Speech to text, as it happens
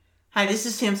Hi, this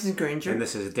is Tamsin Granger. And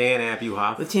this is Dan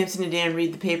Abuhoff. With Tamsin and Dan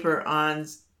read the paper on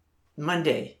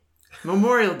Monday,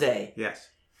 Memorial Day. Yes.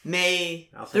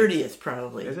 May 30th,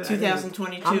 probably.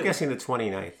 2022. I'm guessing the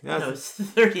 29th. No, it's the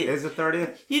 30th. Is it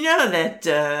 30th? You know that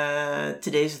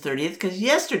today's the 30th because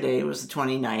yesterday was the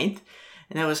 29th,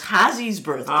 and that was Hazi's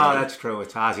birthday. Oh, that's true.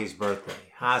 It's Hazi's birthday.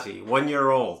 Hazi, 1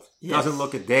 year old. Yes. Doesn't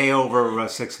look a day over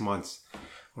 6 months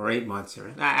or 8 months.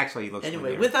 Actually, he looks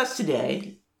Anyway, with us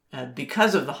today,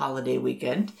 because of the holiday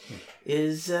weekend,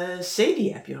 is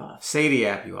Sadie Abuhoff. Sadie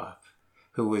Abuhoff,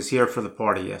 who was here for the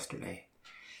party yesterday.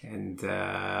 And,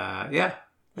 that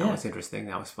was interesting.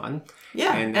 That was fun.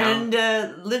 Yeah, and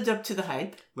lived up to the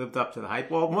hype. Lived up to the hype.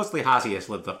 Well, mostly Hazi has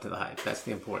lived up to the hype. That's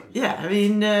the important thing. Yeah, I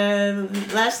mean,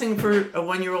 last thing for a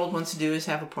 1 year old wants to do is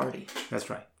have a party. That's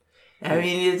right. I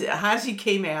mean, Hazi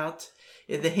came out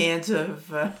in the hands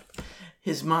of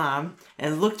his mom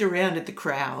and looked around at the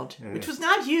crowd, which was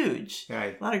not huge.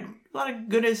 Right. A lot of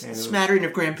goodness, smattering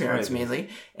of grandparents mainly,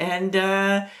 and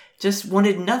just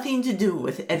wanted nothing to do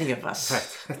with any of us. Right,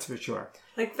 that's for sure.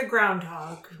 Like the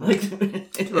groundhog.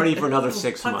 Ready for another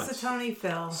 6 months. Punxsutawney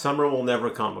Phil. Summer will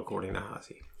never come, according to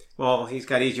Hazi. Well, he's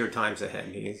got easier times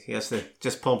ahead. He has to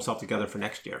just pull himself together for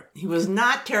next year. He was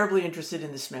not terribly interested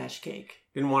in the smash cake.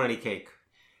 Didn't want any cake.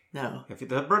 No. If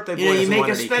the birthday boy you make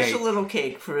a special cake. Little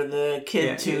cake for the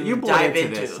kid to you dive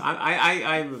into. This. No.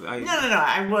 I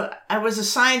was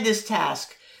assigned this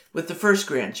task with the first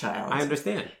grandchild. I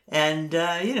understand. And,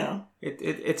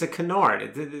 It's a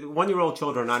canard. 1 year old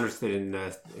children are not interested in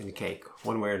cake,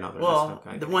 one way or another. Well,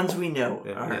 the ones we know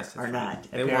are not,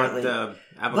 apparently.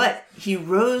 But he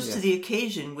rose to the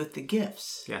occasion with the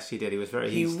gifts. Yes, he did.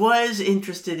 He was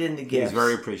interested in the gifts. He's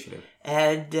very appreciative.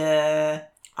 And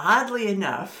oddly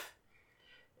enough,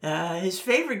 his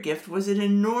favorite gift was an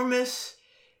enormous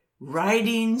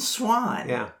riding swan.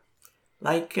 Yeah.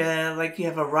 Like you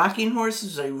have a rocking horse,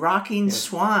 there's a rocking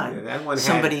swan. Yeah, that one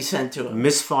somebody sent to him.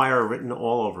 Misfire written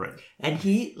all over it. And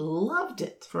he loved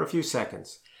it. For a few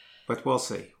seconds. But we'll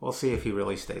see. We'll see if he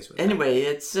really stays with it. Anyway,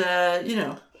 it's,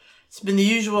 it's been the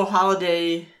usual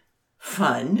holiday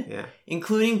fun,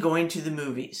 including going to the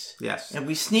movies. Yes. And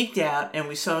we sneaked out and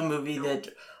we saw a movie that,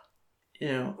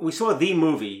 We saw the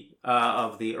movie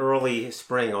of the early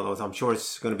spring, although I'm sure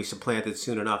it's going to be supplanted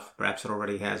soon enough. Perhaps it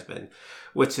already has been.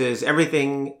 Which is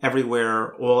Everything,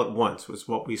 Everywhere, All at Once, was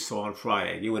what we saw on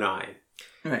Friday, you and I.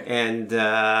 Right. And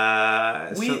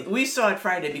we saw it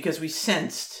Friday because we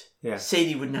sensed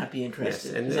Sadie would not be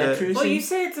interested. Yes. And, is that true? Well, you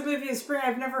say it's a movie of spring.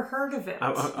 I've never heard of it.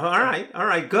 All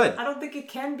right, good. I don't think it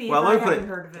can be well, if I haven't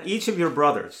heard of it. Each of your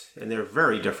brothers, and they're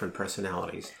very different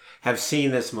personalities, have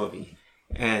seen this movie.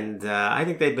 And I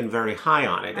think they've been very high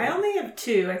on it. I only have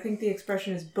two. I think the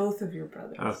expression is both of your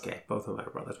brothers. Okay, both of my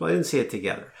brothers. Well, I didn't see it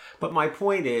together. But my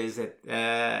point is that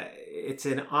it's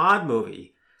an odd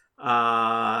movie.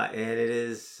 And it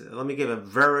is, let me give a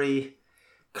very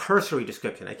cursory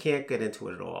description. I can't get into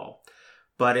it at all.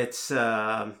 But it's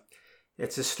a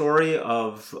story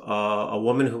of a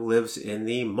woman who lives in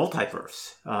the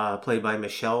multiverse, played by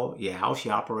Michelle Yeoh. She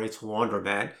operates a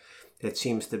laundromat. It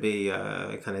seems to be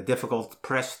a kind of difficult,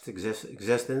 pressed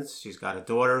existence. She's got a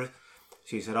daughter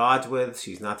she's at odds with.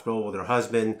 She's not thrilled with her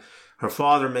husband. Her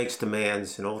father makes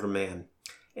demands, an older man.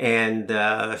 And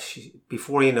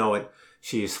before you know it,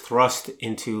 she is thrust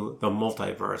into the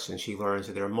multiverse. And she learns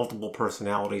that there are multiple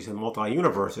personalities and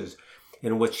multi-universes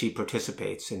in which she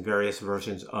participates in various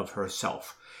versions of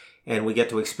herself. And we get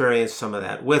to experience some of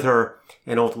that with her.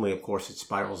 And ultimately, of course, it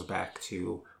spirals back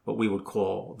to what we would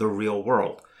call the real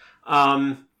world.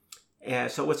 So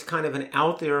it's kind of an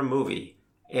out there movie,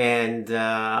 and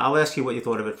I'll ask you what you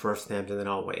thought of it first, Nams, and then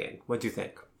I'll weigh in. What do you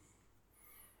think?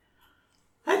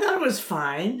 I thought it was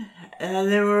fine.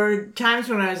 There were times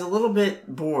when I was a little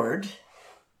bit bored.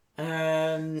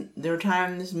 There were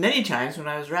many times when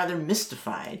I was rather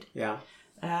mystified. Yeah.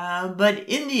 But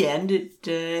in the end,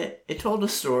 it told a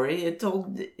story. It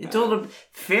told a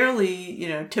fairly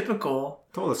typical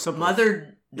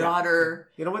mother-daughter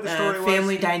You know what the story was?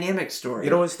 Family dynamic story.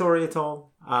 You know what story it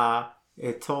told?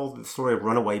 It told the story of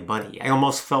Runaway Bunny. I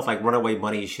almost felt like Runaway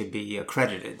Bunny should be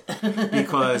accredited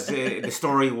because the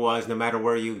story was, no matter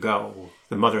where you go,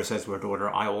 the mother says to her daughter,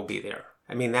 "I will be there."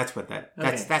 I mean, that's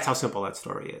how simple that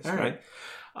story is, right?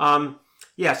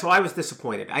 So I was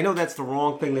disappointed. I know that's the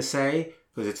wrong thing to say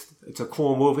because it's a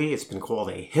cool movie. It's been called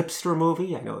a hipster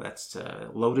movie. I know that's a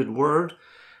loaded word.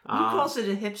 Who calls it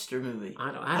a hipster movie?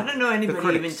 I don't know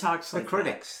anybody even talks like that.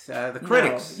 The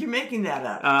critics. No, you're making that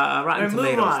up. Rotten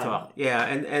Tomatoes talk. Yeah,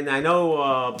 and I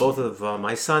know both of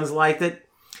my sons liked it.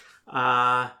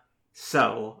 I'm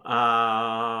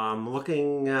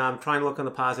trying to look on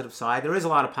the positive side. There is a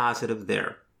lot of positive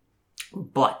there.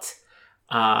 But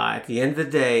at the end of the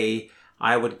day,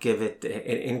 I would give it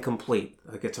an incomplete.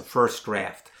 Like it's a first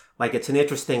draft. Like it's an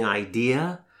interesting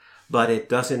idea, but it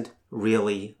doesn't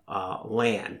really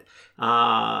land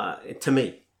to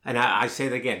me. And I say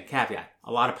it again, caveat.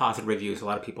 A lot of positive reviews. A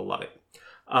lot of people love it.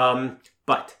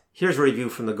 But here's a review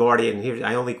from The Guardian.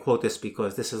 I only quote this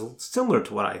because this is similar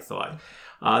to what I thought.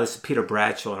 This is Peter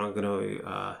Bradshaw, and I'm going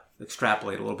to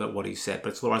extrapolate a little bit what he said, but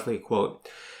it's largely a quote.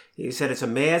 He said, "It's a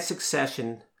mad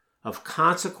succession of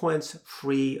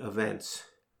consequence-free events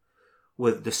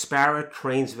with disparate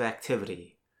trains of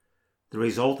activity. The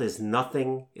result is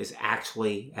nothing is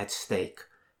actually at stake.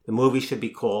 The movie should be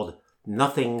called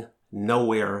Nothing,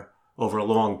 Nowhere over a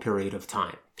long period of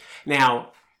time."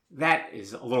 Now, that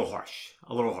is a little harsh.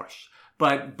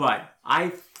 But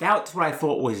that's what I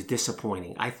thought was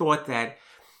disappointing. I thought that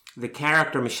the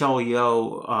character, Michelle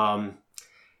Yeoh,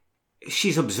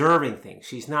 she's observing things.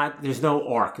 There's no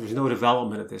arc. There's no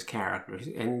development of this character.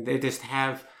 And they just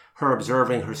have her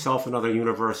observing herself in other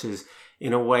universes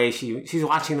in a way. She's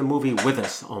watching the movie with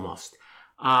us almost.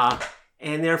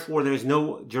 And therefore, there's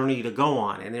no journey to go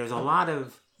on. And there's a lot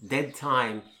of dead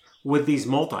time with these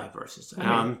multiverses.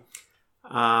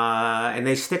 And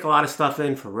they stick a lot of stuff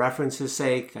in for reference's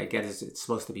sake. I guess it's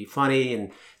supposed to be funny.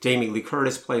 And Jamie Lee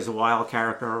Curtis plays a wild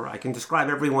character. I can describe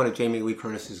every one of Jamie Lee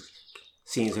Curtis's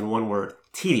scenes in one word: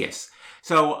 tedious.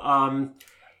 So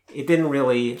it didn't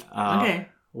really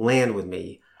land with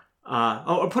me.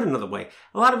 Or put it another way,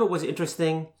 a lot of it was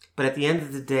interesting, but at the end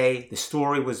of the day, the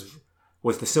story was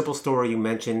the simple story you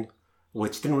mentioned,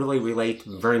 which didn't really relate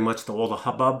very much to all the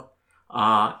hubbub.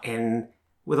 And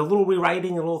with a little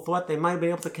rewriting, a little thought, they might have been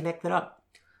able to connect it up.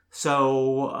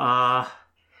 So I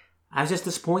was just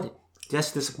disappointed.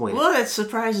 Well, that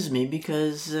surprises me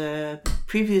because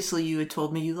previously you had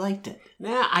told me you liked it.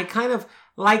 Nah, I kind of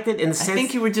liked it in the sense... I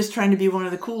think you were just trying to be one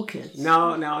of the cool kids.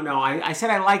 No. I said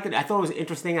I liked it. I thought it was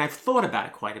interesting. I've thought about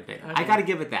it quite a bit. Okay. I got to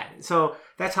give it that. So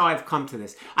that's how I've come to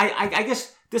this. I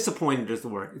guess disappointed is the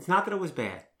word. It's not that it was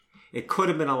bad. It could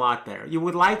have been a lot better. You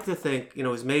would like to think, it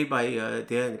was made by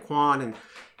Dan Kwan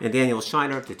and Daniel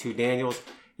Scheinert, the two Daniels.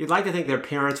 You'd like to think their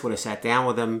parents would have sat down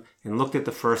with them and looked at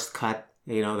the first cut,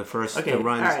 the runs. All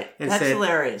right. And that's said,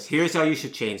 hilarious. Here's how you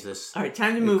should change this. All right,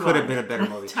 time to move on. It could have been a better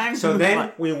movie. So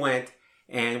then we went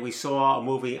and we saw a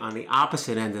movie on the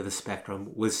opposite end of the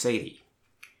spectrum with Sadie.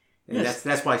 And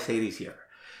that's why Sadie's here.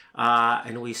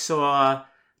 And we saw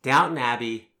Downton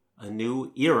Abbey, A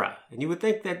New Era. And you would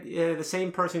think that the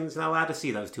same person is not allowed to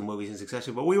see those two movies in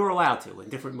succession, but we were allowed to in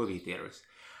different movie theaters.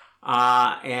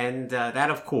 And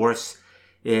that, of course,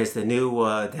 is the new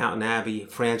Downton Abbey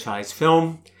franchise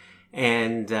film.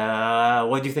 And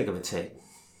what did you think of it, Sid?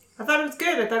 I thought it was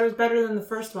good. I thought it was better than the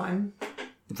first one.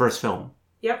 The first film?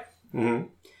 Yep. Mm-hmm.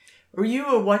 Were you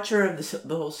a watcher of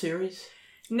the whole series?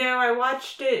 No, I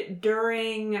watched it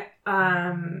during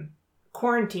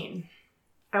quarantine.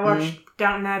 I watched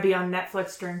Downton Abbey on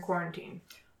Netflix during quarantine.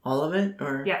 All of it?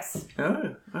 Or yes.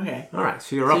 Oh, okay. All right,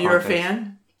 so you're a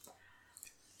fan?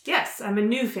 Yes, I'm a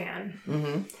new fan.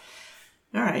 Mm-hmm.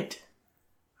 All right.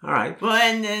 Well,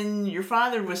 and then your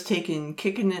father was taken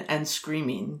kicking and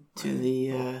screaming to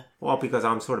the... well, because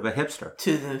I'm sort of a hipster.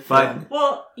 To the film.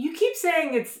 Well, you keep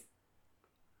saying it's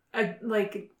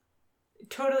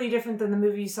totally different than the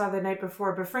movie you saw the night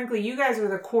before, but frankly, you guys are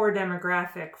the core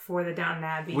demographic for the Downton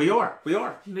Abbey. We are.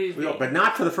 Movie. We are, but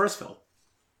not for the first film.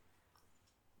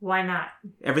 Why not?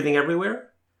 Everything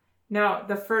Everywhere? No,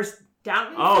 the first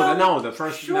Downton film? Oh, no, the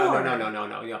first... Sure.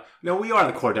 No. No, we are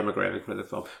the core demographic for the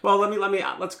film. Well,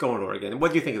 let's go in order again.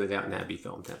 What do you think of the Downton Abbey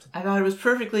film, Tamsin? I thought it was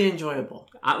perfectly enjoyable.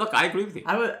 Look, I agree with you.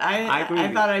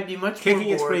 I thought I'd be much more bored,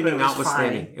 kicking and screaming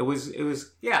notwithstanding. Fine. It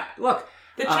was, yeah, look...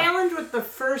 The challenge with the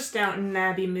first Downton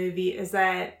Abbey movie is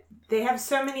that they have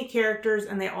so many characters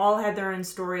and they all had their own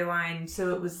storyline,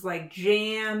 so it was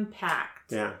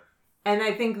jam-packed. Yeah. And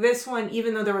I think this one,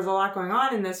 even though there was a lot going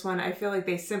on in this one, I feel like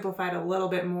they simplified a little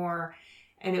bit more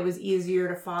and it was easier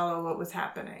to follow what was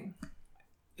happening.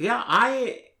 Yeah,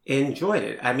 I enjoyed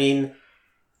it. I mean,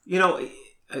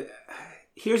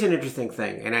 here's an interesting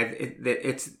thing, and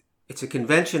it's a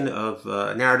convention of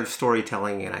narrative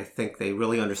storytelling, and I think they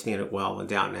really understand it well in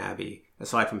Downton Abbey,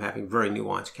 aside from having very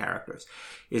nuanced characters,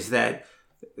 is that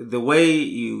the way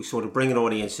you sort of bring an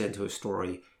audience into a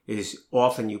story is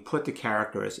often you put the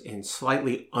characters in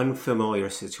slightly unfamiliar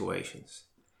situations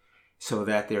so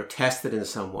that they're tested in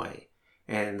some way.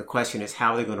 And the question is,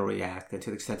 how are they going to react? And to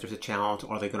the extent there's a challenge,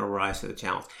 are they going to rise to the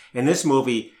challenge? In this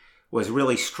movie, was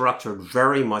really structured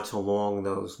very much along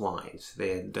those lines.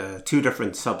 They had 2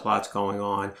 different subplots going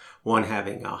on, one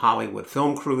having a Hollywood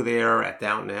film crew there at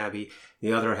Downton Abbey,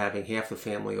 the other having half the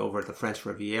family over at the French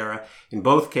Riviera. In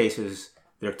both cases,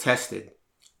 they're tested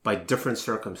by different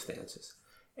circumstances.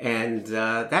 And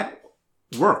that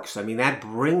works. I mean, that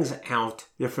brings out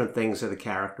different things of the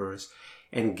characters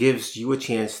and gives you a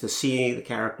chance to see the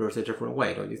characters a different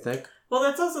way, don't you think? Well,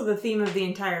 that's also the theme of the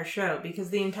entire show, because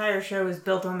the entire show is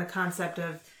built on the concept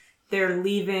of they're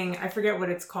leaving, I forget what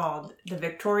it's called, the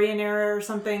Victorian era or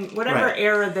something, whatever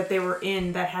era that they were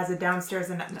in that has a downstairs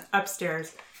and an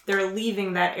upstairs. They're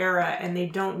leaving that era and they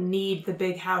don't need the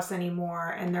big house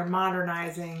anymore and they're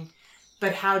modernizing.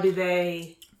 But how do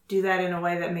they do that in a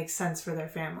way that makes sense for their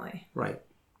family? Right.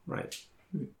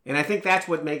 And I think that's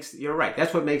what makes, you're right,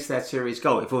 that's what makes that series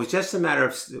go. If it was just a matter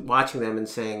of watching them and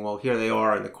saying, well, here they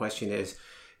are, and the question is,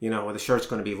 the shirt's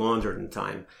going to be laundered in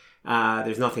time,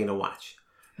 there's nothing to watch.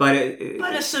 But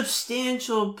a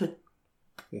substantial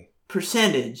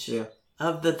percentage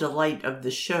of the delight of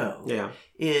the show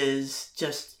is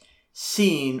just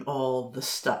seeing all the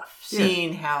stuff,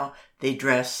 seeing how they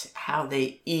dress, how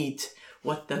they eat,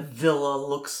 what the villa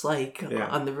looks like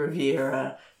on the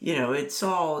Riviera. It's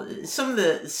all, some of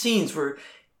the scenes were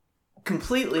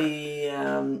completely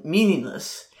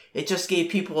meaningless. It just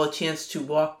gave people a chance to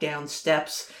walk down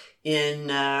steps in,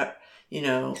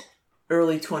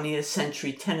 early 20th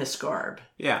century tennis garb.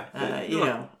 Yeah.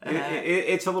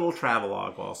 It's a little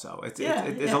travelogue also.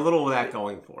 There's a little of that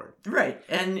going for it. Right.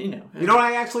 And,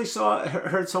 I actually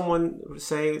heard someone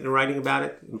say, writing about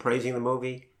it and praising the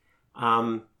movie,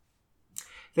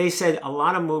 they said a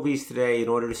lot of movies today, in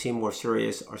order to seem more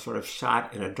serious, are sort of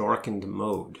shot in a darkened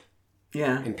mode.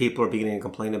 Yeah. And people are beginning to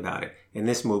complain about it. And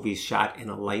this movie's shot in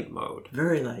a light mode.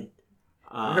 Very light.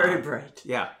 Very bright.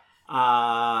 Yeah.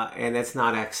 And it's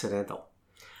not accidental.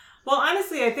 Well,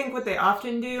 honestly, I think what they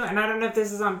often do, and I don't know if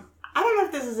this is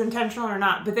intentional or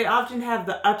not, but they often have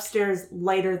the upstairs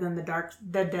lighter than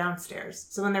the downstairs.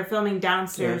 So when they're filming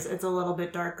downstairs, it's a little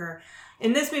bit darker.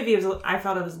 In this movie, I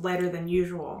felt it was lighter than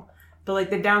usual.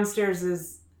 But the downstairs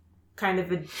is kind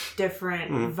of a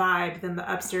different vibe than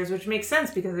the upstairs, which makes sense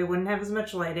because they wouldn't have as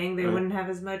much lighting, they wouldn't have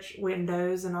as much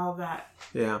windows and all of that.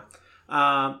 Yeah.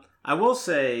 I will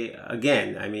say,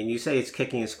 again, I mean, you say it's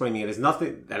kicking and screaming. It is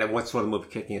nothing that I once saw the movie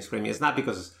Kicking and Screaming. It's not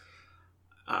because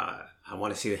I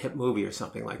want to see a hit movie or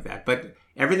something like that. But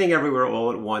Everything Everywhere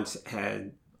All at Once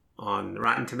had, on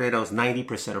Rotten Tomatoes,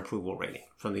 90% approval rating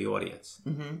from the audience.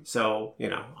 Mm-hmm. So,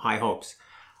 high hopes.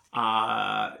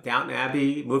 Downton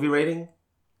Abbey movie rating,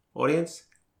 audience,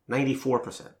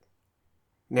 94%.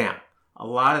 Now, a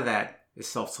lot of that is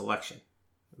self-selection.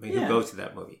 I mean, who goes to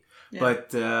that movie? Yeah.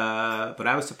 But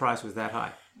I was surprised it was that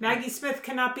high. Maggie Smith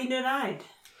cannot be denied.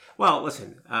 Well,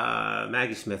 listen,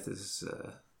 Maggie Smith is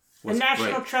a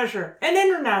national treasure, an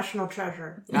international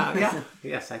treasure.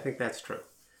 Yes, I think that's true.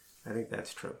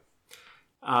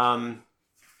 All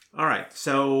right,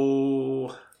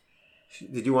 so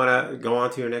did you want to go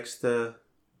on to your next?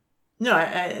 No,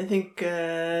 I think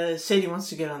Sadie wants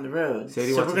to get on the road. So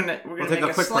we're gonna make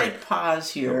a slight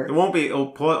pause here. It won't be a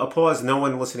pause. No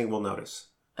one listening will notice.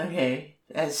 Okay,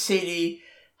 as Sadie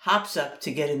hops up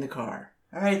to get in the car.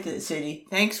 All right, Sadie,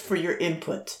 thanks for your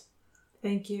input.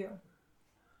 Thank you.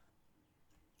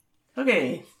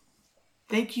 Okay,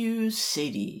 thank you,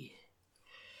 Sadie.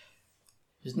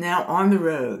 Who's now on the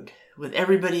road with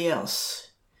everybody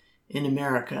else in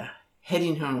America,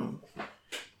 heading home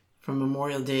from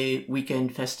Memorial Day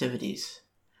weekend festivities.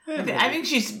 I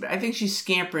think she's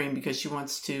scampering because she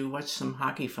wants to watch some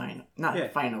hockey finals,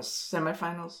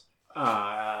 semifinals. No,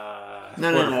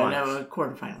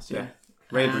 quarterfinals. Yeah,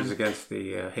 Rangers against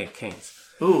the Canes.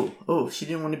 Oh, she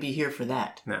didn't want to be here for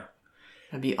that. No,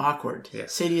 that'd be awkward.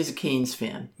 Yes. Sadie is a Canes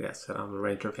fan. Yes, and I'm a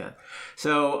Ranger fan.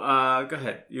 So go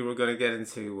ahead. You were going to get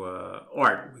into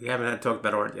art. We haven't talked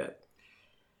about art yet.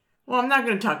 Well, I'm not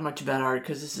going to talk much about art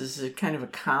because this is a kind of a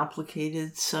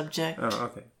complicated subject.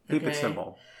 Oh, okay. Keep it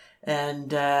simple. And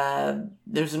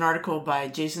there's an article by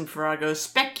Jason Farago,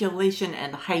 Speculation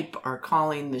and Hype Are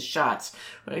Calling the Shots.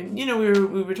 We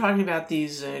were talking about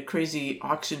these crazy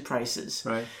auction prices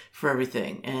for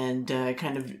everything and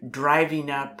kind of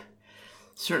driving up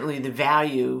certainly the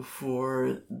value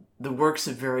for the works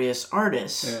of various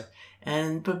artists.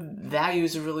 Yeah. But value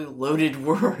is a really loaded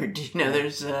word.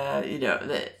 There's,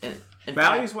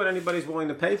 value is what anybody's willing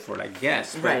to pay for it, I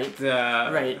guess. Right.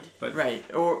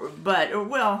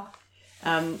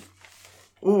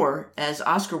 Or as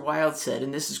Oscar Wilde said,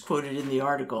 and this is quoted in the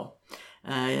article,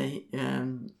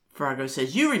 Farago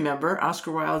says, you remember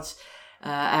Oscar Wilde's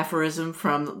aphorism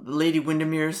from Lady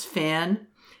Windermere's fan,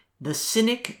 The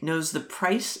cynic knows the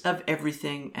price of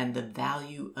everything and the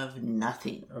value of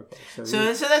nothing. Okay,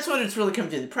 so that's what it's really come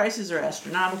to. The prices are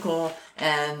astronomical,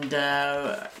 and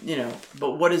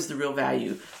but what is the real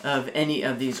value of any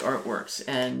of these artworks?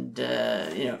 And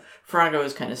Farago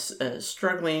is kind of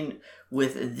struggling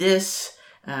with this,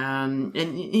 and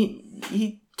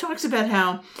he talks about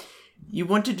how you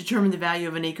want to determine the value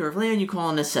of an acre of land, you call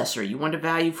an assessor. You want a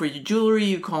value for your jewelry,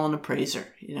 you call an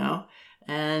appraiser.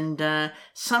 And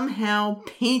somehow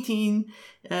painting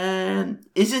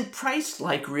isn't priced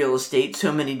like real estate,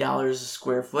 so many dollars a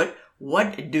square foot.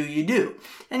 What do you do?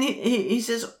 And he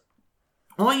says,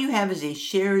 all you have is a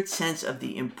shared sense of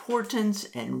the importance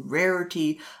and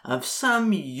rarity of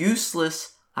some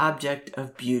useless object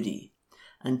of beauty.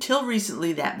 Until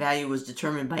recently, that value was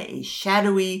determined by a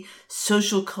shadowy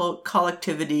social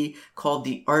collectivity called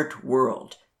the art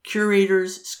world.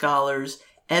 Curators, scholars,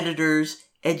 editors,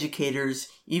 educators,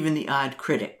 even the odd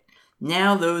critic.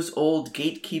 Now those old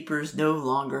gatekeepers no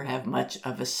longer have much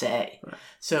of a say. Right.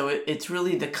 So it's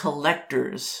really the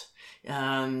collectors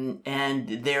and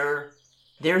their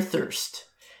thirst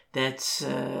that's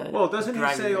doesn't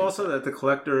he say also that the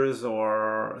collectors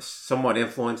are somewhat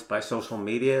influenced by social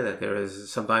media, that there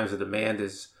is sometimes a demand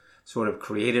is sort of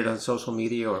created on social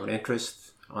media or an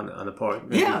interest on the part.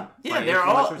 They're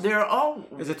all.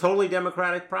 It's a totally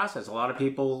democratic process. A lot of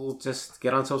people just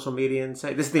get on social media and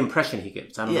say, "This is the impression he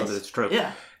gives." I don't know that it's true.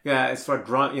 It's start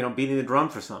beating the drum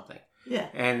for something. Yeah,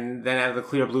 and then out of the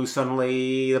clear blue,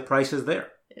 suddenly the price is there.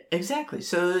 Exactly.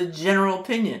 So the general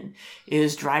opinion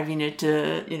is driving it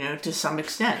to some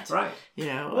extent. Right.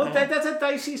 That's a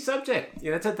dicey subject.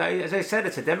 As I said,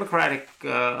 it's a democratic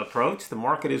approach. The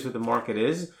market is what the market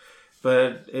is.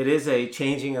 But it is a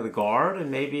changing of the guard,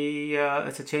 and maybe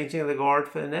it's a changing of the guard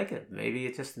for the negative. Maybe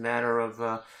it's just a matter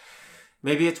of,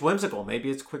 maybe it's whimsical,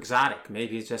 maybe it's quixotic,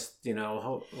 maybe it's just,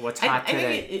 what's hot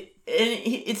today.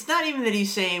 It's not even that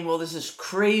he's saying, well, this is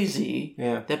crazy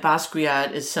that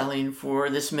Basquiat is selling for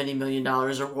this many $1 million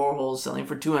or Warhol is selling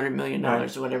for $200 million or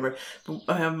whatever.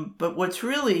 But what's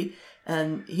really...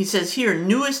 And he says here,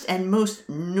 newest and most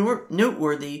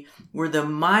noteworthy were the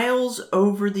miles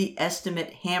over the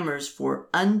estimate hammers for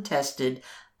untested,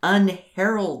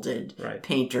 unheralded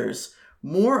painters,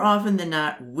 more often than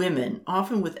not women,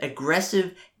 often with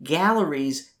aggressive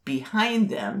galleries behind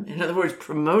them, in other words,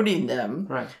 promoting them,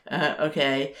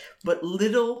 but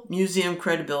little museum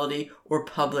credibility or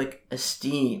public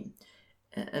esteem.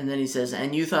 And then he says,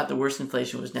 and you thought the worst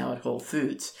inflation was now at Whole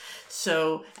Foods.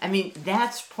 So, I mean,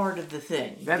 that's part of the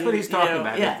thing. That's what he's talking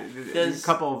about. Yeah. A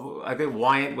couple of, I think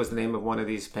Wyatt was the name of one of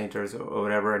these painters or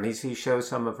whatever, and he shows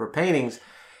some of her paintings,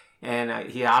 and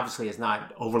he obviously is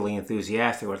not overly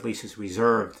enthusiastic, or at least is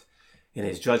reserved in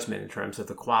his judgment in terms of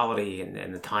the quality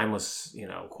and the timeless,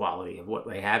 quality of what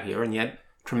they have here, and yet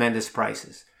tremendous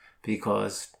prices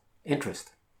because interest.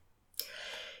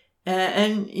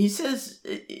 And he says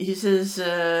he's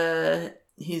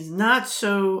not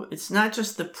so. It's not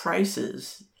just the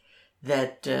prices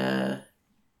that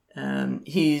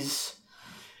he's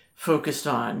focused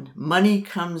on. Money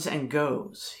comes and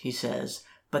goes, he says,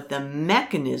 but the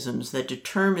mechanisms that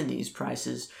determine these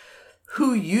prices,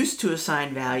 who used to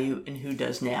assign value and who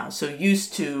does now. So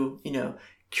used to,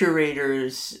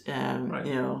 curators,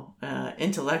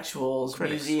 intellectuals,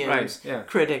 critics, museums,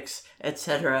 critics,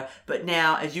 etc. But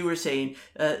now, as you were saying,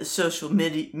 social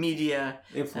media,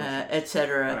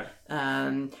 etc.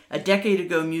 A decade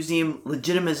ago, museum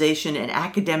legitimization and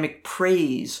academic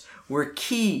praise were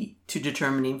key to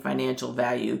determining financial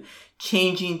value.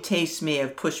 Changing tastes may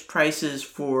have pushed prices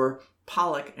for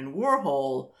Pollock and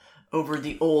Warhol over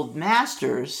the old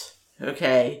masters,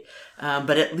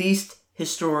 but at least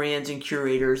historians and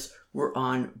curators were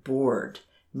on board.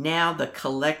 Now the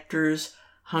collector's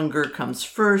hunger comes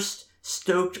first,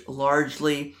 stoked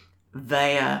largely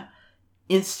via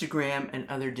Instagram and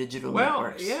other digital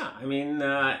networks. Well, yeah. I mean,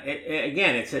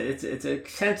 again, it's a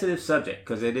sensitive subject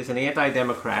because it is an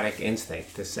anti-democratic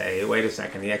instinct to say, wait a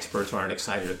second, the experts aren't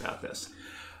excited about this.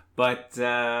 But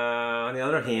on the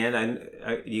other hand,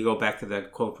 you go back to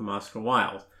that quote from Oscar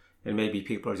Wilde, and maybe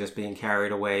people are just being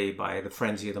carried away by the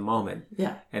frenzy of the moment.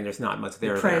 Yeah. And there's not much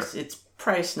there. It's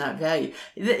price, not value.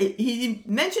 He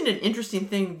mentioned an interesting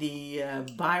thing, the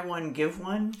buy one, give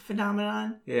one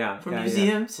phenomenon for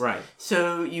museums. Yeah. Right.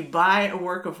 So you buy a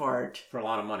work of art. For a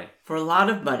lot of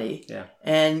money. Yeah.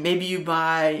 And maybe you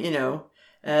buy,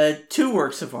 2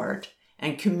 works of art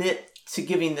and commit to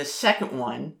giving the second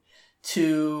one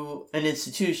to an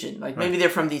institution. Like maybe they're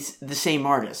from the same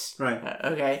artist.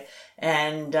 Right.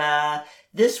 And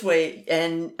this way,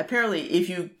 and apparently if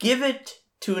you give it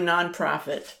to a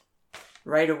nonprofit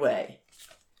right away,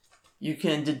 you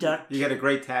can deduct. You get a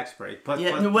great tax break. You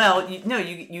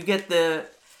get the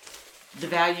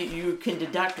value. You can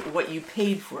deduct what you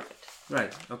paid for it.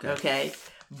 Right. Okay. Okay,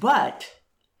 but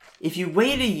if you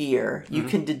wait a year, you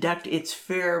can deduct its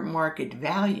fair market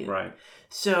value. Right.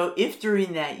 So if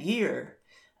during that year,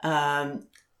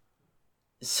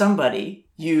 somebody,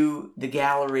 you, the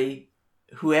gallery,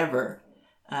 whoever,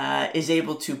 is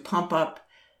able to pump up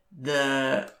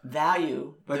the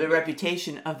value, the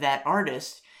reputation of that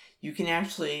artist, you can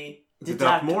actually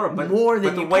deduct more than you paid for it.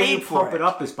 But the way you pump it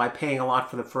up is by paying a lot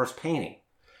for the first painting.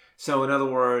 So in other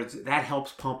words, that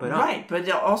helps pump it up. Right, but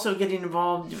they're also getting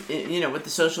involved, with the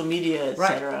social media,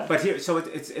 etc. Right, but here, so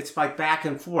it's like back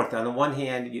and forth. On the one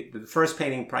hand, the first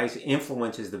painting price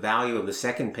influences the value of the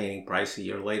second painting price a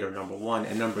year later, number one.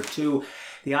 And number two,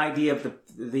 the idea of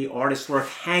the artist's work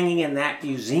hanging in that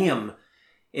museum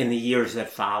in the years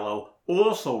that follow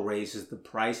also raises the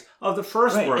price of the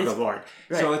first work of art.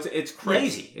 Right. So it's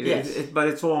crazy. Yes. But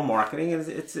it's all marketing, and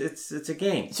it's a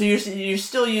game. So you're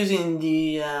still using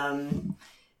the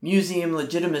museum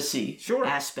legitimacy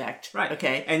aspect, right?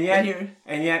 Okay, and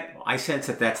yet I sense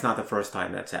that that's not the first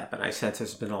time that's happened. I sense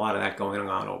there's been a lot of that going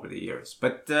on over the years.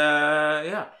 But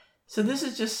yeah. So this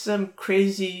is just some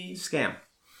crazy scam.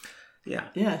 Yeah.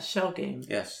 Yeah, shell game.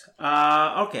 Yes.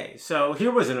 Okay. So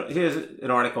here's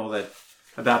an article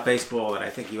about baseball that I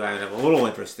think you have a little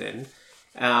interest in.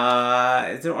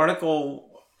 It's an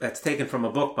article that's taken from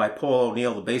a book by Paul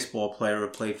O'Neill, the baseball player who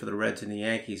played for the Reds and the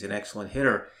Yankees, an excellent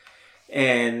hitter.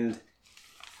 And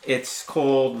it's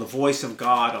called The Voice of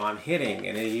God on Hitting.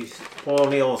 And Paul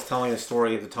O'Neill is telling the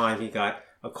story of the time he got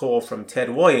a call from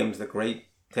Ted Williams, the great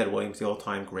Ted Williams, the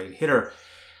all-time great hitter,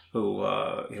 who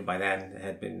by then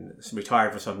had been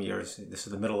retired for some years. This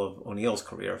is the middle of O'Neill's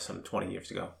career, some 20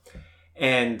 years ago.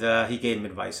 And he gave him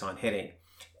advice on hitting.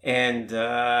 And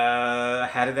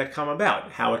how did that come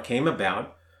about? How it came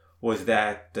about was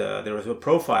that there was a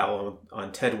profile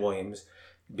on Ted Williams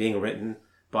being written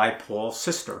by Paul's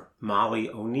sister, Molly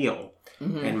O'Neill.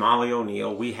 Mm-hmm. And Molly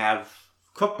O'Neill, we have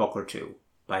a cookbook or two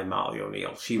by Molly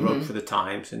O'Neill. She wrote for the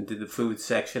Times and did the food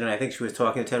section. And I think she was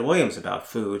talking to Ted Williams about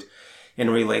food and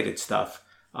related stuff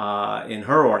in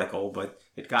her article. But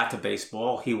it got to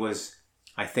baseball. He was,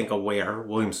 I think,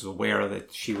 Williams was aware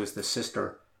that she was the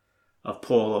sister of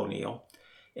Paul O'Neill.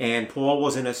 And Paul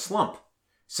was in a slump.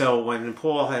 So when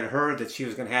Paul had heard that she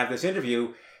was going to have this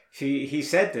interview, he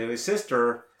said to his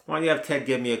sister, why don't you have Ted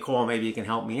give me a call? Maybe he can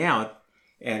help me out.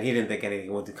 And he didn't think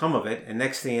anything would come of it. And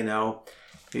next thing you know,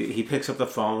 he picks up the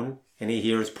phone and he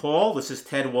hears, Paul, this is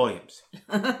Ted Williams.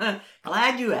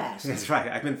 Glad you asked. That's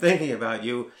right. I've been thinking about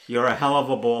you. You're a hell of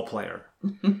a ball player.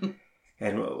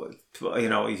 And,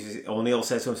 O'Neill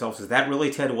says to himself, is that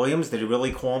really Ted Williams? Did he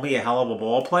really call me a hell of a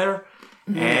ball player?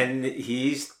 Mm-hmm. And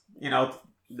he's,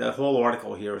 the whole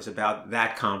article here is about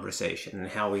that conversation and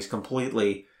how he's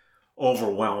completely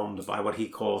overwhelmed by what he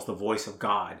calls the voice of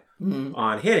God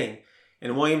on hitting.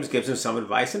 And Williams gives him some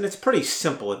advice, and it's pretty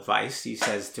simple advice. He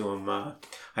says to him,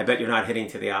 I bet you're not hitting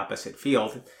to the opposite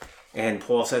field. And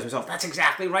Paul says to himself, that's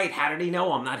exactly right. How did he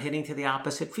know I'm not hitting to the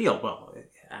opposite field? Well,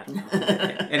 I don't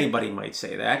know. Anybody might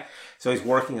say that. So he's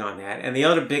working on that. And the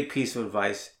other big piece of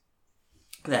advice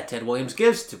that Ted Williams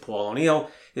gives to Paul O'Neill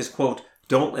is, quote,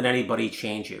 don't let anybody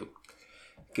change you.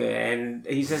 And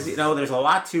he says, there's a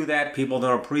lot to that. People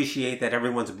don't appreciate that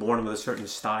everyone's born with a certain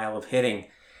style of hitting.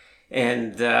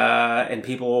 And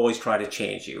people always try to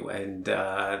change you. And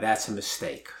that's a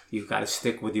mistake. You've got to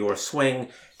stick with your swing.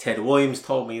 Ted Williams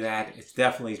told me that. It's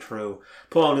definitely true.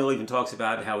 Paul O'Neill even talks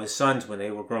about how his sons, when they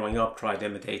were growing up, tried to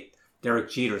imitate Derek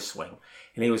Jeter's swing.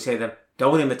 And he would say to them,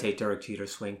 don't imitate Derek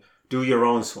Jeter's swing. Do your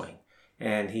own swing.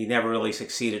 And he never really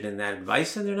succeeded in that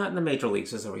advice, and they're not in the major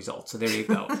leagues as a result. So there you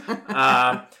go.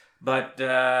 But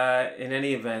in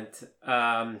any event,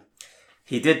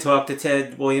 he did talk to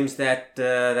Ted Williams that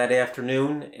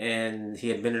afternoon, and he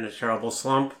had been in a terrible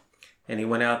slump. And he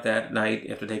went out that night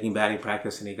after taking batting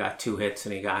practice, and he got 2 hits,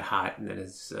 and he got hot, and then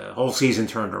his whole season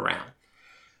turned around.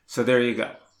 So there you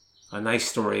go. A nice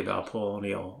story about Paul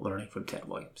O'Neill learning from Ted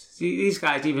Williams. See, these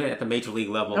guys, even at the major league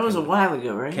level, that was a while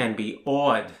ago, right? Can be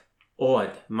awed.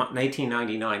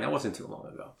 1999. That wasn't too long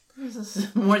ago. This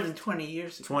is more than 20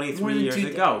 years ago. 23 years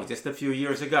ago. Just a few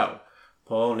years ago.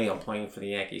 Paul O'Neill playing for the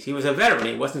Yankees. He was a veteran.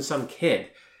 He wasn't some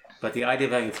kid. But the idea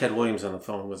of having Ted Williams on the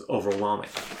phone was overwhelming.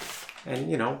 And,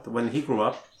 when he grew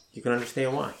up, you can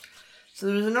understand why. So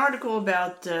there was an article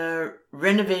about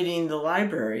renovating the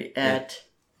library at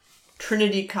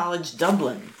Trinity College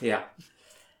Dublin. Yeah.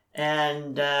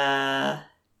 And that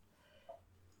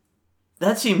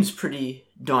seems pretty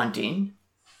daunting.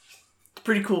 It's a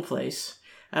pretty cool place.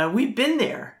 We've been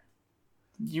there.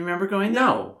 Do you remember going there?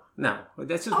 No. No,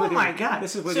 this is. Oh with my your, God!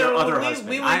 This is with So your other we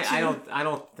husband. went to- I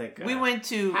don't think. We went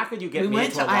to. How could you get We me went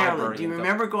into to a library Ireland. Do you in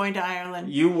remember going to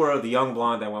Ireland? You were the young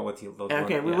blonde that went with you.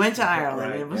 Okay, we went to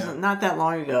Ireland. Right, It was not that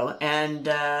long ago, and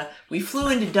we flew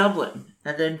into Dublin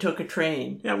and then took a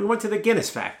train. Yeah, we went to the Guinness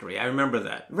factory. I remember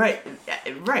that. Right,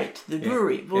 the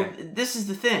brewery. Well, this is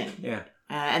the thing. Yeah.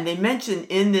 And they mentioned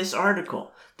in this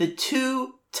article the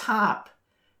two top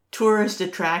tourist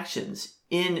attractions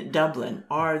in Dublin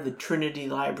are the Trinity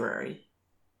College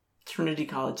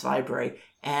Library,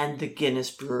 and the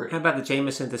Guinness Brewery. How about the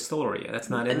Jameson Distillery? That's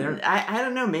not in there? I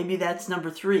don't know. Maybe that's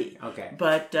number 3. Okay.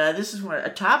 But this is a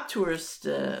top tourist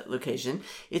location.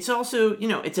 It's also,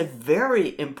 it's a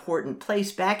very important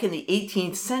place. Back in the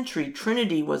 18th century,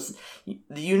 Trinity was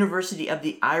the University of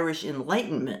the Irish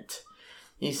Enlightenment.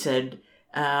 He said,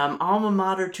 alma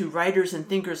mater to writers and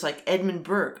thinkers like Edmund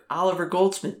Burke, Oliver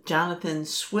Goldsmith, Jonathan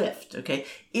Swift. Okay,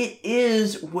 it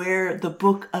is where the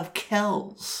Book of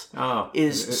Kells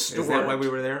is stored. Is that why we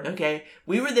were there? Okay,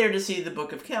 we were there to see the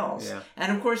Book of Kells,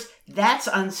 and of course that's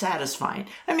unsatisfying.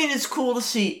 I mean, it's cool to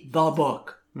see the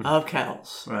Book of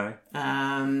Kells, right?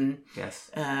 Yes,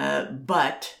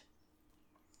 but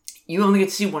you only get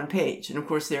to see one page, and of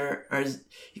course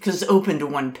because it's open to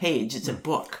one page, it's a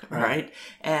book, right?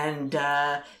 And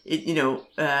you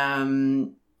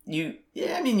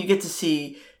get to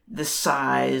see the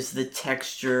size, the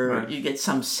texture, you get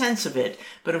some sense of it,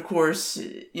 but of course,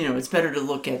 it's better to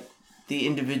look at the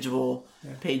individual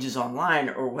pages online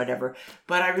or whatever.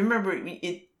 But I remember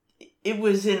it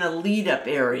was in a lead-up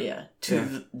area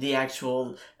to the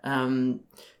actual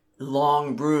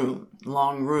long room,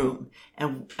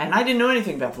 and I didn't know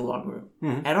anything about the long room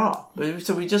at all.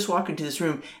 So we just walked into this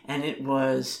room, and it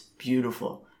was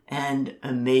beautiful and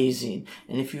amazing.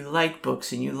 And if you like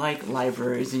books and you like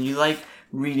libraries and you like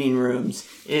reading rooms,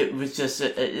 it was just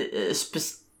a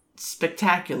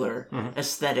spectacular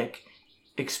aesthetic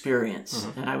experience,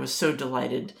 and I was so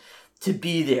delighted to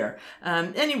be there.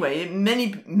 Anyway,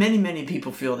 many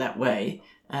people feel that way.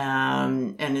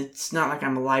 And it's not like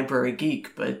I'm a library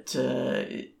geek, but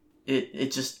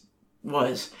it just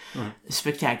was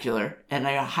spectacular, and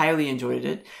I highly enjoyed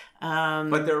it.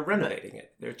 But they're renovating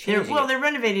it. They're changing it. They're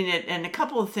renovating it, and a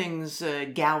couple of things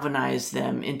galvanized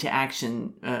them into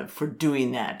action for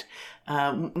doing that.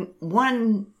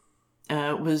 One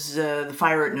was the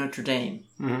fire at Notre Dame,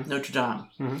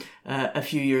 a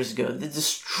few years ago. That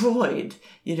destroyed,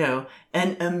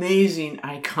 an amazing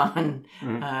icon,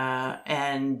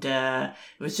 and it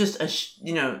was just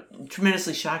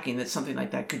tremendously shocking that something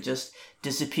like that could just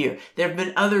disappear. There have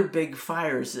been other big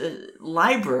fires,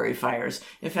 library fires.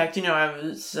 In fact, I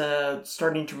was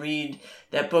starting to read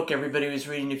that book everybody was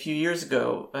reading a few years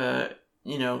ago.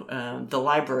 The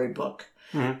library book.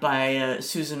 By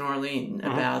Susan Orlean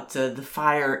about the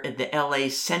fire at the LA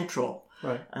Central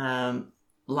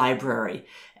Library.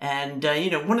 And,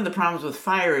 one of the problems with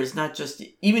fire is not just,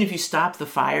 even if you stop the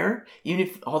fire, even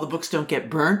if all the books don't get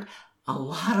burnt, a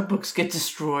lot of books get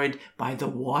destroyed by the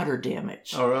water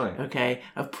damage. Oh, really? Okay,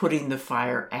 of putting the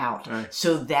fire out. Right.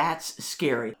 So that's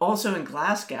scary. Also in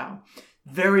Glasgow,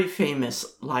 very famous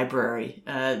library,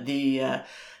 the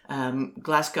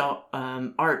Glasgow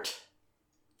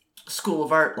School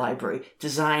of Art Library,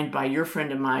 designed by your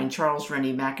friend of mine, Charles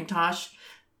Rennie Mackintosh.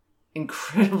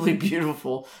 Incredibly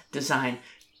beautiful design.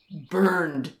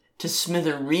 Burned to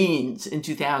smithereens in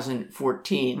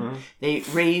 2014. They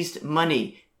raised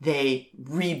money. They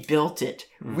rebuilt it,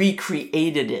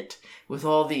 recreated it with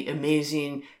all the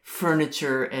amazing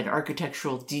furniture and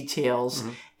architectural details,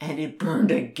 and it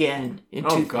burned again in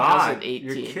 2018. God,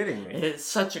 you're kidding me. It's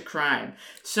such a crime.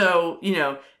 So,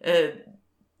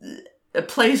 a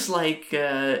place like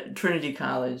Trinity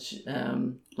College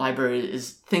Library is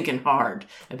thinking hard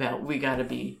about we got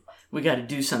to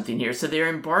do something here. So they're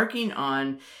embarking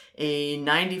on a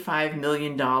 $95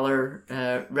 million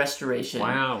restoration.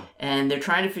 Wow. And they're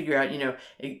trying to figure out,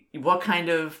 what kind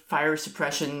of fire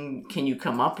suppression can you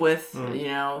come up with,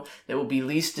 that will be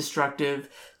least destructive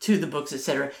to the books,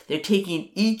 etc. They're taking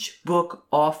each book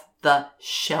off the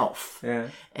shelf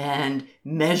and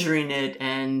measuring it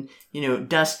and,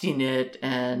 dusting it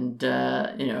and,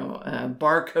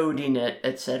 barcoding it,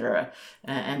 etc.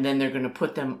 And then they're going to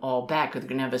put them all back. They're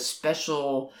going to have a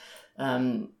special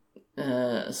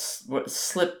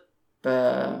slip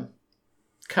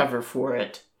cover for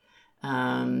it.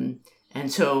 And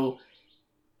so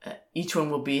each one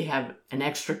will have an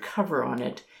extra cover on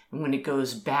it when it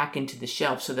goes back into the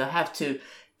shelf. So they'll have to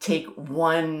take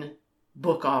one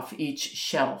book off each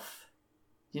shelf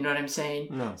You know what I'm saying?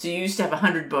 No. So you used to have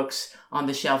 100 books on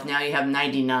the shelf. Now you have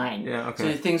 99. Yeah,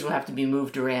 okay. So things will have to be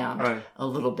moved around a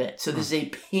little bit. So this is a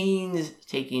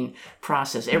painstaking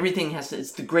process. Everything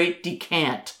it's the great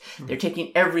decant. They're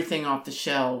taking everything off the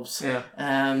shelves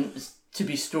to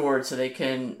be stored so they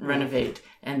can renovate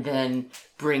and then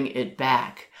bring it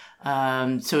back.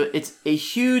 So it's a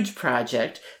huge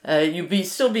project. You'll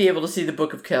still be able to see the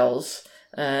Book of Kells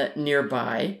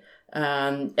nearby.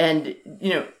 And, you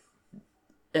know,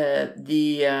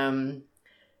 the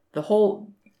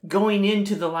whole going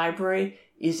into the library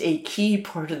is a key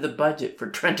part of the budget for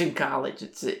Trenton College.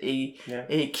 It's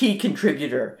a key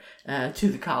contributor to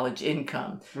the college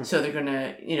income. Mm-hmm. So they're going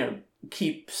to, you know,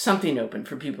 keep something open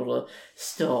for people to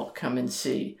still come and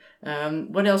see.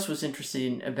 What else was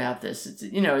interesting about this?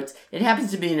 It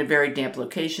happens to be in a very damp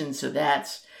location, so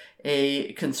that's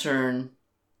a concern.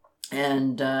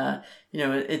 And,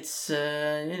 it's,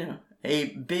 a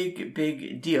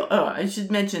big deal. Oh, I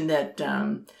should mention that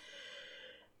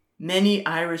many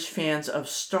Irish fans of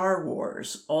Star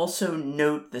Wars also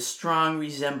note the strong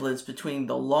resemblance between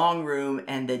the Long Room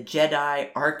and the Jedi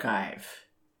Archive,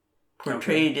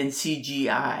 portrayed in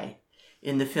CGI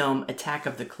in the film Attack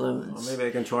of the Clones. Well, maybe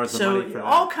they can charge some money for that.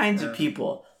 All kinds of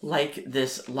people like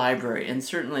this library, and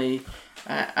certainly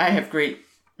I have great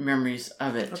memories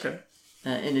of it. Okay.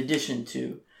 In addition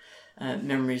to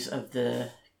memories of the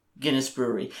Guinness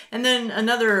Brewery. And then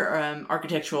another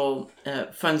architectural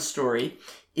fun story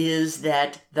is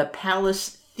that the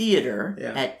Palace Theater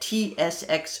at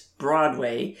TSX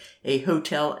Broadway, a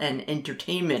hotel and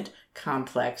entertainment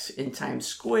complex in Times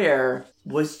Square,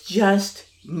 was just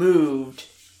moved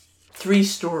 3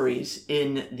 stories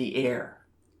in the air.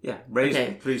 Yeah,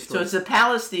 raised 3 stories. So it's the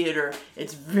Palace Theater.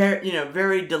 It's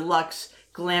very deluxe,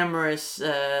 glamorous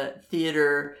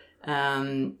theater,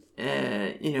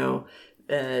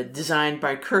 designed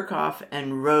by Kirchhoff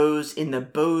and Rose in the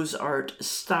Beaux-Arts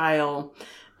style.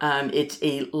 It's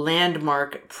a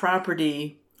landmark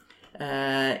property.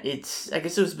 I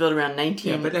guess it was built around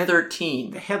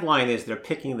 1913. The headline is they're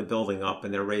picking the building up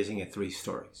and they're raising it 3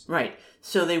 stories. Right.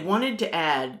 So they wanted to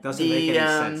add Doesn't make any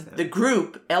sense then. The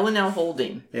group, L&L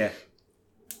Holding,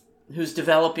 who's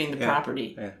developing the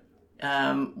property,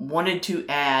 wanted to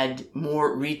add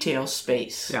more retail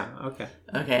space. Yeah, okay.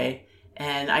 Okay.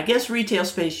 And I guess retail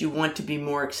space you want to be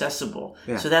more accessible.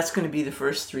 Yeah. So that's going to be the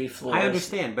first 3 floors. I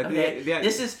understand, but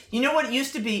this is, you know what it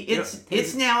used to be?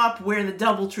 It's now up where the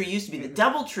DoubleTree used to be. The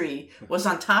DoubleTree was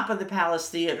on top of the Palace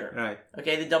Theater. Right.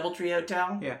 Okay, the DoubleTree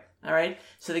Hotel. Yeah. All right.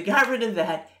 So they got rid of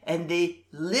that and they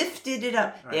lifted it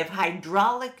up. Right. They have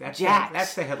hydraulic jacks.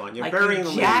 That's the headline. You're like burying the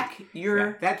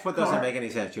lead. That's what doesn't car. make any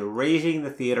sense. You're raising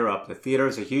the theater up. The theater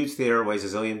is a huge theater, weighs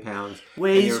 1 zillion pounds.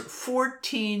 Weighs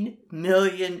 14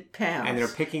 million pounds. And they're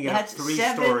picking it up 3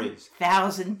 stories.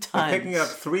 7,000 tons. They're picking it up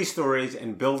 3 stories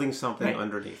and building something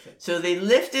underneath it. So they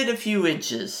lift it a few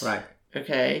inches. Right.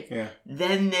 Okay. Yeah.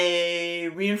 Then they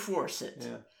reinforce it.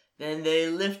 Yeah. Then they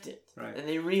lift it. Right. And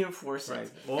they reinforce it. Right.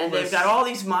 And they've got all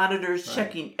these monitors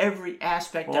checking every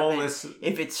aspect of it.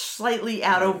 If it's slightly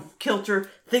out of kilter,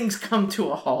 things come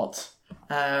to a halt.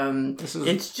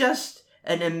 It's just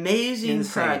an amazing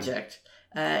project.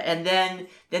 And then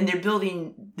they're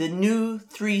building the new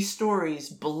 3 stories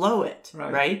below it,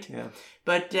 right? Yeah.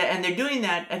 But and they're doing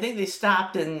that. I think they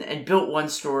stopped and built 1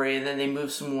 story, and then they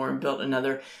moved some more and built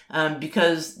another,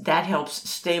 because that helps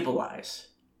stabilize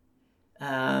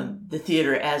the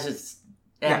theater as it's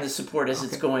and the support as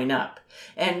it's going up.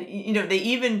 And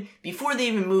they before they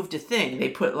even moved a thing, they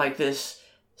put like this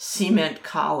cement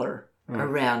collar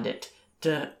around it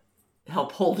to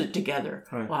help hold it together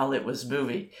while it was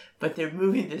moving. But they're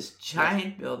moving this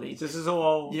giant building. This is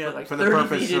all for the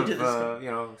purpose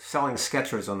of selling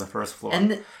Skechers on the first floor.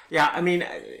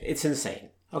 It's insane.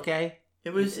 Okay.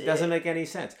 It doesn't make any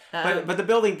sense. But the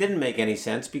building didn't make any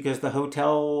sense because the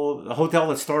hotel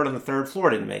that started on the 3rd floor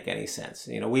didn't make any sense.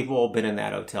 We've all been in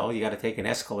that hotel. You got to take an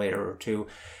escalator or 2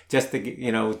 just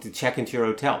to check into your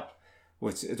hotel,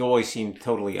 which it always seemed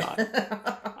totally odd.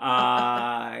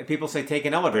 People say take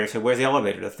an elevator. I say, where's the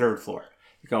elevator? The 3rd floor.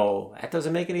 You go, that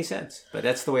doesn't make any sense. But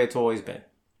that's the way it's always been.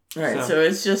 Right, so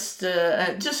it's just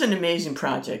an amazing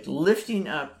project, lifting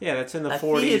up. Yeah, that's in the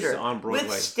 40s on Broadway,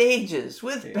 with stages,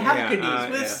 with balconies,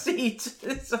 with seats.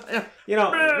 Let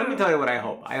me tell you what I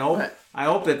hope. I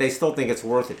hope that they still think it's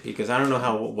worth it, because I don't know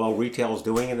how well retail is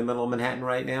doing in the middle of Manhattan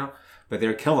right now, but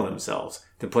they're killing themselves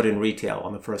to put in retail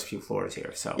on the first few floors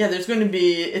here. So it's going to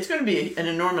be an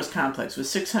enormous complex with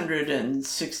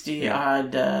 660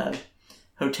 odd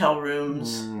hotel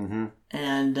rooms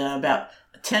and about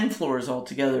 10 floors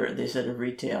altogether, they said, of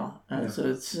retail. So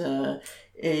it's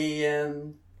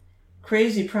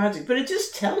crazy project, but it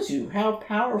just tells you how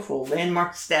powerful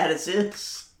landmark status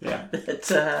is. Yeah.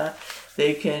 That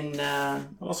they can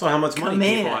also how much money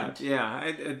command. people want. Yeah,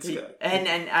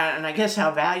 and I guess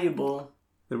how valuable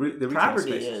the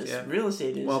property spaces, is, real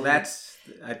estate is. Well, that's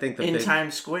I think in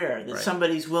Times Square that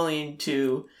somebody's willing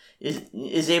to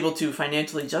is able to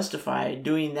financially justify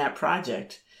doing that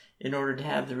project in order to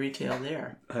have the retail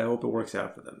there. I hope it works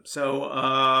out for them. So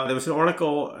there was an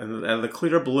article in the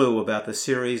Clear Blue about the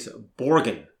series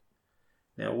Borgen.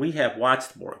 Now, we have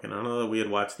watched Borgen. I don't know that we had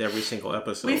watched every single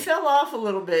episode. We fell off a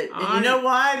little bit. And you know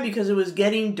why? Because it was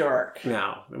getting dark.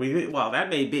 No. Well, that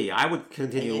may be. I would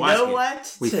continue watching it. You know what?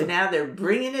 So now they're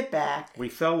bringing it back. We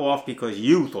fell off because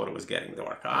you thought it was getting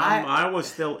dark. I was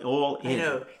still all in. I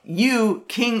know. You,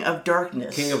 King of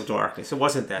Darkness. King of Darkness. It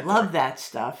wasn't that Love dark. that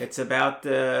stuff. It's about,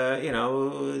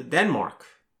 Denmark.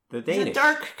 The Danish. It's a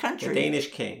dark country. The Danish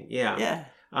king. Yeah.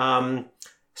 Yeah.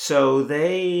 So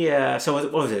they,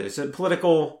 what was it? It's a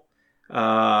political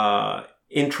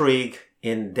intrigue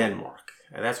in Denmark.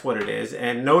 And that's what it is.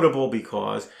 And notable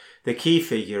because the key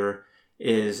figure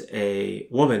is a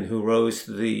woman who rose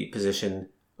to the position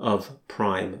of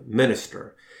prime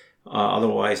minister,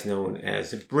 otherwise known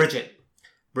as Bridget.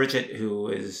 Bridget, who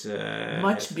is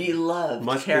much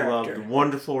beloved,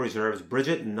 wonderful reserves.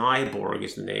 Bridget Nyborg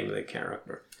is the name of the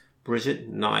character.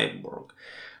 Bridget Nyborg.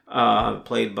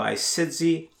 Played by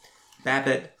Sidse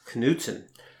Babett Knudsen.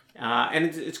 And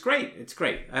it's great. It's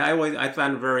great. I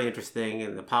found it very interesting,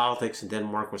 and the politics in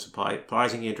Denmark was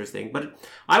surprisingly interesting. But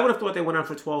I would have thought they went on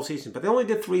for 12 seasons, but they only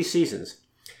did 3 seasons.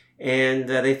 And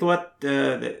they thought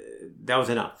that was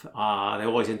enough. They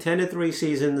always intended 3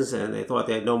 seasons, and they thought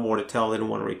they had no more to tell. They didn't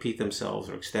want to repeat themselves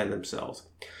or extend themselves.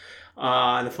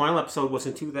 And the final episode was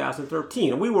in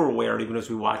 2013. And we were aware, even as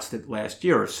we watched it last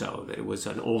year or so, that it was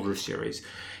an older series.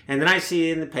 And then I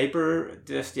see in the paper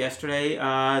just yesterday,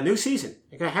 new season.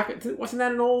 I go, wasn't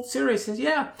that an old series? He says,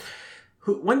 yeah.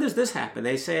 When does this happen?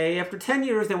 They say after 10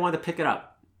 years, they want to pick it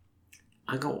up.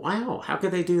 I go, wow, how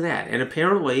could they do that? And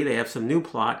apparently they have some new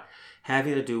plot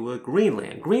having to do with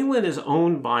Greenland. Greenland is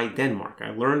owned by Denmark. I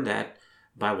learned that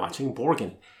by watching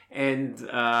Borgen. And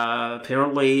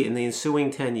apparently in the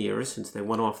ensuing 10 years, since they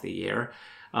went off the air,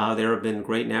 there have been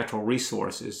great natural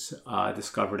resources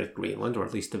discovered at Greenland, or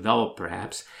at least developed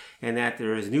perhaps, and that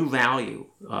there is new value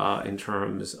in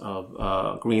terms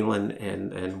of Greenland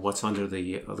and what's under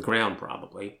the ground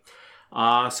probably.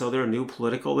 So there are new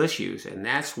political issues, and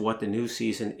that's what the new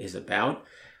season is about.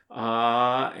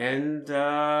 And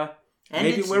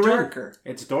maybe it's darker.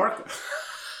 It's darker.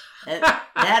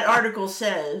 That article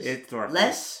says it's darker.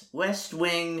 Less West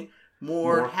Wing,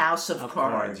 more House of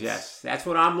Cards. Yes, that's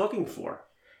what I'm looking for.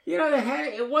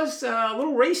 It was a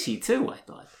little racy too, I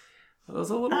thought. It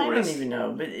was a little racy. I don't even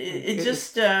know, but it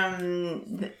just...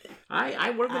 we're going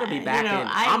to be back in.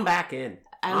 I'm back in.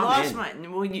 I lost my...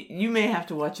 Well, you may have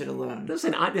to watch it alone.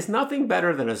 Listen, there's nothing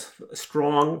better than a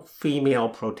strong female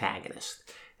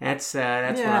protagonist. That's what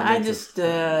I'm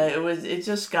into. It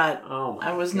just got...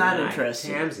 I was not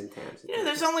interested. Tamsin.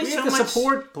 There's only so much...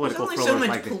 support political There's only so much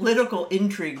like political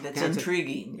intrigue that's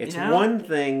intriguing. It's one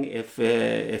thing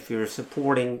if you're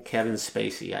supporting Kevin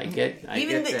Spacey. I get that.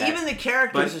 Even the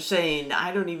characters are saying,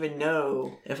 I don't even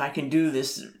know if I can do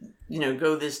this,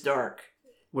 go this dark.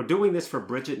 We're doing this for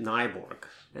Bridget Nyborg.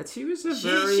 She was a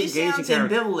very engaging character. She sounds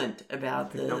ambivalent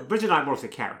about the... No, Bridget Nyborg's a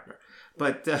character.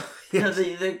 But yes.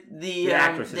 The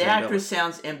actress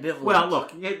sounds ambivalent. Well,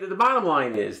 look, the bottom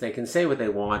line is they can say what they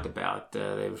want about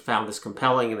they've found this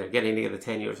compelling and they're getting together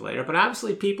 10 years later. But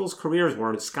obviously people's careers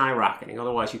weren't skyrocketing.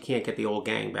 Otherwise, you can't get the old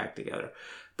gang back together.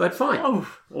 But fine.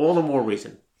 All the more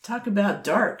reason. Talk about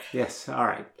dark. Yes. All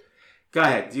right. Go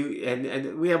ahead.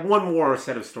 And we have one more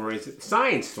set of stories.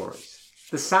 Science stories.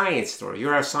 The science story.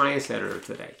 You're our science editor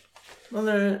today. Well,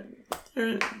 they're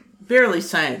barely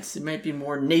science. It might be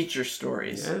more nature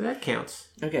stories. Yeah, that counts.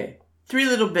 Okay. 3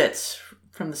 little bits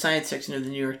from the science section of the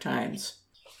New York Times.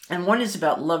 And one is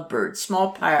about lovebirds,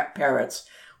 small parrots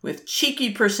with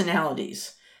cheeky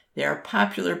personalities. They are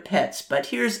popular pets, but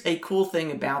here's a cool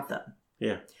thing about them.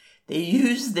 Yeah. They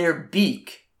use their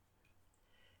beak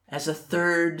as a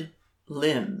third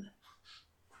limb.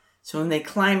 So when they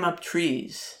climb up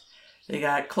trees... They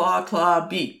got claw,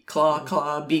 beak, claw,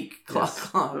 beak, claw,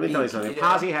 claw, Let me tell you something. If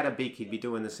Ozzy had a beak, he'd be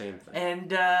doing the same thing. And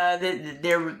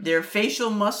their facial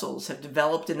muscles have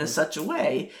developed in such a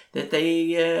way that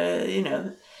they,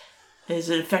 is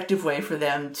an effective way for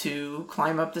them to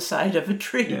climb up the side of a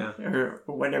tree or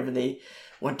whatever they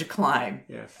want to climb.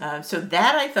 Yes. So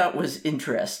that I thought was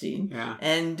interesting. Yeah.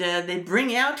 And they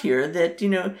bring out here that,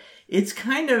 it's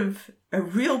kind of a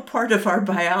real part of our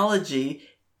biology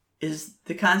is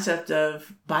the concept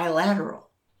of bilateral.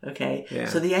 Okay,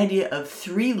 so the idea of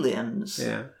 3 limbs,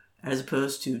 as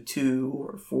opposed to 2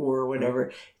 or 4 or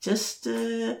whatever, just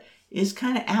is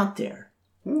kind of out there.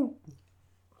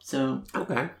 So,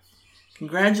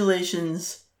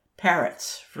 congratulations,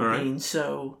 parrots, for being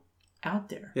so out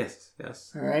there. Yes.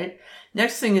 All right.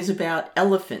 Next thing is about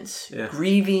elephants,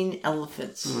 grieving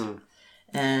elephants,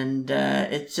 and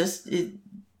they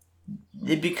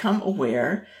become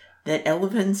aware that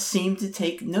elephants seem to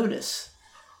take notice.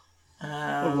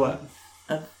 Of what?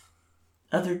 Of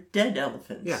other dead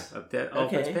elephants. Yeah, of dead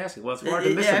elephants passing. Well, it's hard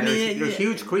to miss them. They're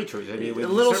huge creatures. I mean, a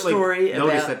little story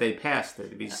notice about that they passed.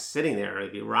 They'd be sitting there.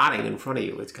 They'd be rotting in front of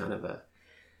you. It's kind of a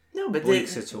bleak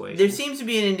situation. There seems to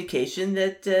be an indication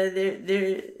that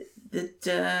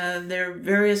there are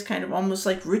various kind of almost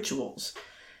like rituals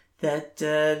that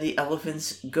the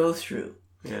elephants go through.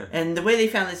 Yeah. And the way they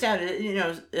found this out,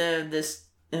 this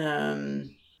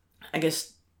I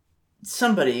guess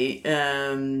somebody,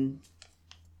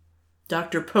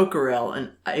 Dr.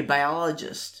 Pokerell, a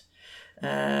biologist,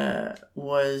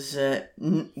 was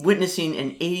witnessing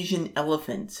an Asian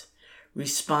elephant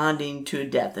responding to a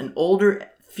death. An older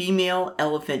female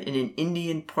elephant in an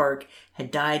Indian park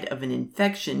had died of an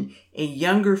infection. A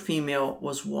younger female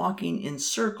was walking in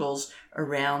circles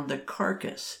around the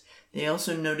carcass. They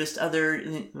also noticed other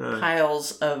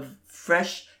piles of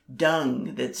fresh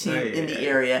dung that seemed in the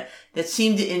area that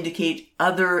seemed to indicate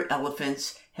other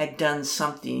elephants had done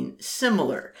something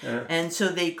similar. And so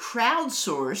they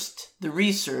crowdsourced the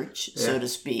research, so to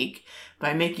speak,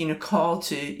 by making a call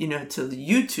to the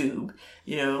YouTube,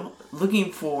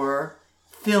 looking for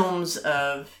films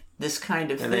of this kind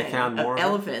of thing, they found more of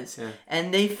elephants.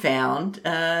 And they found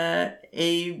a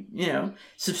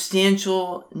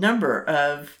substantial number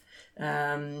of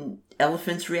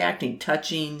elephants reacting,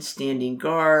 touching, standing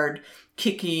guard,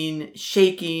 kicking,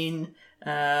 shaking.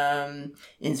 In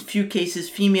a few cases,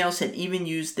 females had even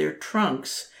used their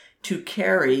trunks to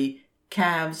carry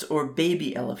calves or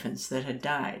baby elephants that had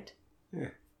died.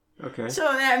 Okay. So,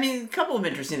 I mean, a couple of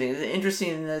interesting things.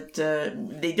 Interesting that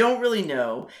they don't really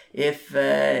know if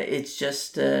it's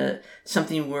just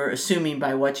something we're assuming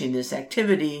by watching this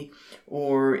activity,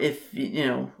 or if,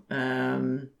 if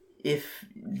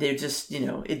they're just,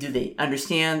 do they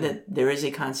understand that there is a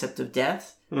concept of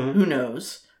death? Who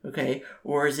knows? Okay.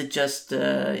 Or is it just,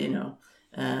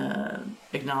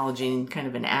 acknowledging kind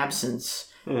of an absence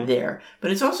there?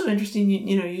 But it's also interesting,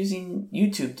 using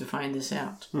YouTube to find this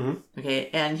out. Okay.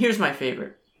 And here's my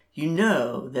favorite.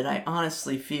 That I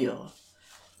honestly feel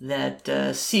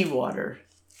that seawater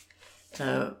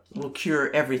will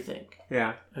cure everything.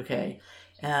 Yeah. Okay.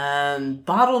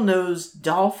 Bottlenose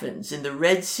dolphins in the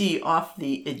Red Sea off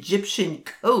the Egyptian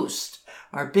coast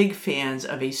are big fans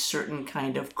of a certain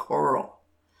kind of coral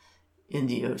in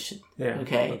the ocean. Yeah.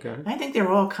 Okay. I think there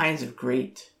are all kinds of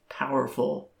great,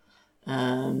 powerful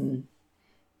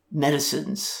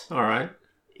medicines. All right.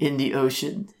 In the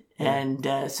ocean. And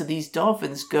so these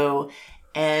dolphins go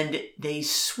and they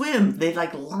swim. They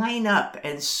line up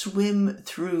and swim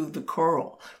through the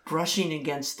coral, brushing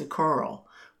against the coral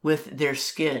with their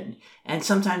skin. And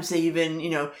sometimes they even,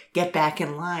 get back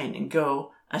in line and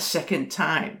go a second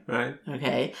time. Right.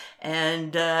 Okay.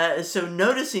 And so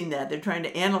noticing that, they're trying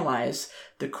to analyze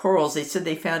the corals. They said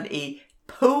they found a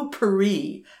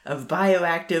potpourri of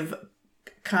bioactive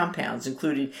compounds,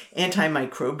 including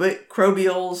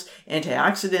antimicrobials,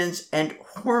 antioxidants, and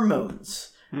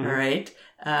hormones. All right.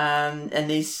 And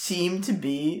they seem to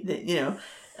be,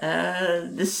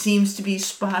 this seems to be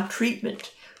spa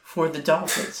treatment for the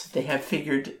dolphins. They have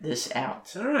figured this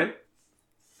out. All right.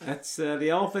 That's the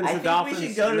elephants, the dolphins, we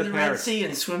should go to the Red parrots. Sea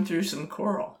and swim through some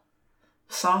coral.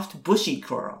 Soft, bushy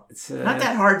coral. It's not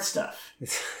that hard stuff.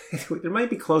 There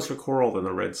might be closer coral than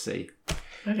the Red Sea.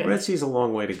 Okay. Red Sea's a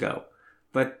long way to go.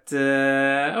 But,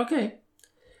 okay.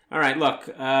 All right, look.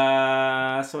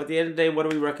 So at the end of the day, what are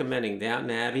we recommending?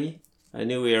 Downton Abbey, A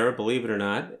New Era, believe it or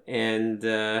not. And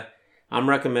I'm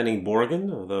recommending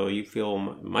Borgen, although you feel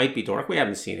might be dark. We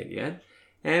haven't seen it yet.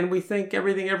 And we think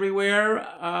Everything Everywhere.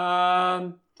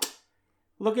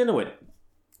 Look into it.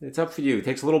 It's up for you. It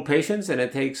takes a little patience, and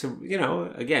it takes,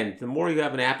 again, the more you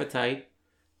have an appetite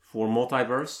for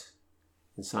multiverse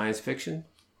and science fiction,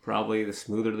 probably the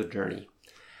smoother the journey.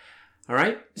 All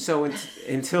right? So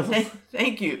until...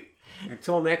 Thank you.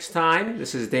 Until next time,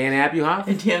 this is Dan Abuhoff.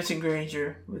 And Tamsin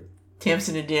Granger with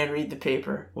Tamsin and Dan Read the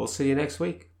Paper. We'll see you next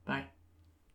week.